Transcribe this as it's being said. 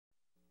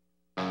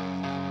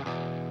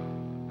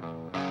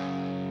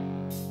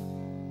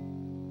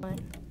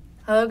Spotlight.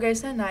 Hello,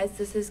 Grace and Nice.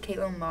 This is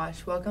Caitlin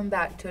Losh. Welcome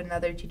back to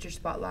another Teacher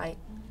Spotlight.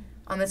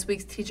 On this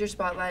week's Teacher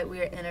Spotlight, we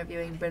are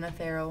interviewing Brenna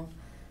Ferrell.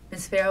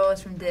 Ms. Ferrell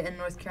is from Denton,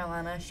 North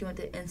Carolina. She went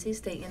to NC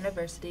State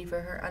University for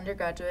her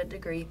undergraduate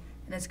degree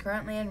and is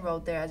currently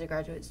enrolled there as a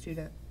graduate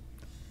student.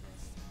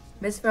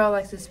 Ms. Ferrell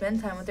likes to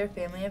spend time with her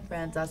family and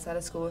friends outside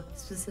of school,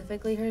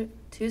 specifically her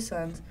 2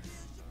 sons.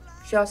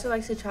 She also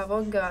likes to travel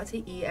and go out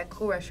to eat at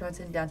cool restaurants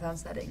in downtown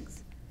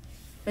settings.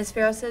 Ms.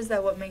 Ferrell says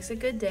that what makes a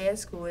good day at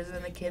school is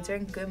when the kids are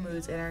in good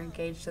moods and are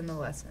engaged in the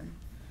lesson.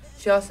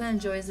 She also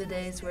enjoys the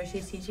days where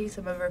she's teaching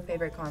some of her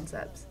favorite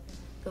concepts.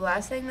 The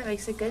last thing that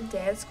makes a good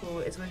day at school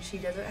is when she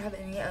doesn't have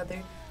any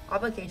other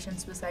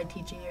obligations besides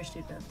teaching your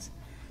students.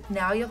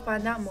 Now you'll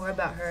find out more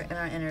about her in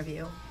our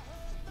interview.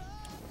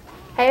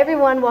 Hey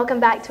everyone, welcome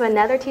back to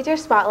another Teacher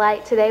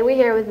Spotlight. Today we're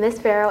here with Miss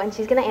Ferrell and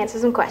she's going to answer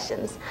some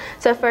questions.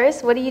 So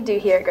first, what do you do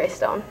here at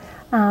Greystone?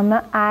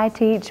 I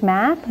teach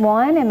Math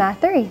 1 and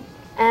Math 3.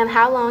 And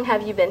how long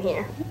have you been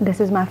here? This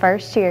is my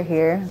first year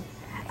here.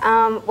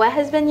 What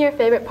has been your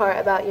favorite part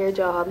about your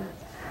job?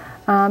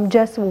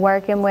 Just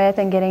working with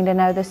and getting to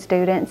know the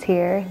students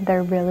here.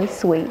 They're really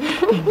sweet.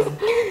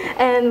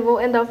 And we'll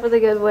end off with a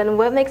good one.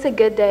 What makes a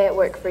good day at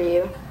work for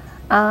you?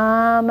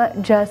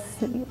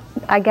 Just,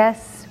 I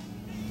guess,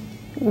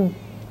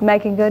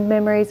 making good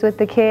memories with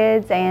the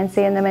kids and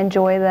seeing them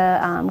enjoy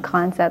the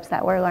concepts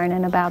that we're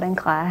learning about in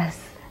class.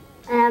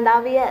 And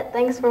that'll be it.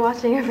 Thanks for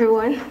watching,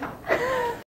 everyone.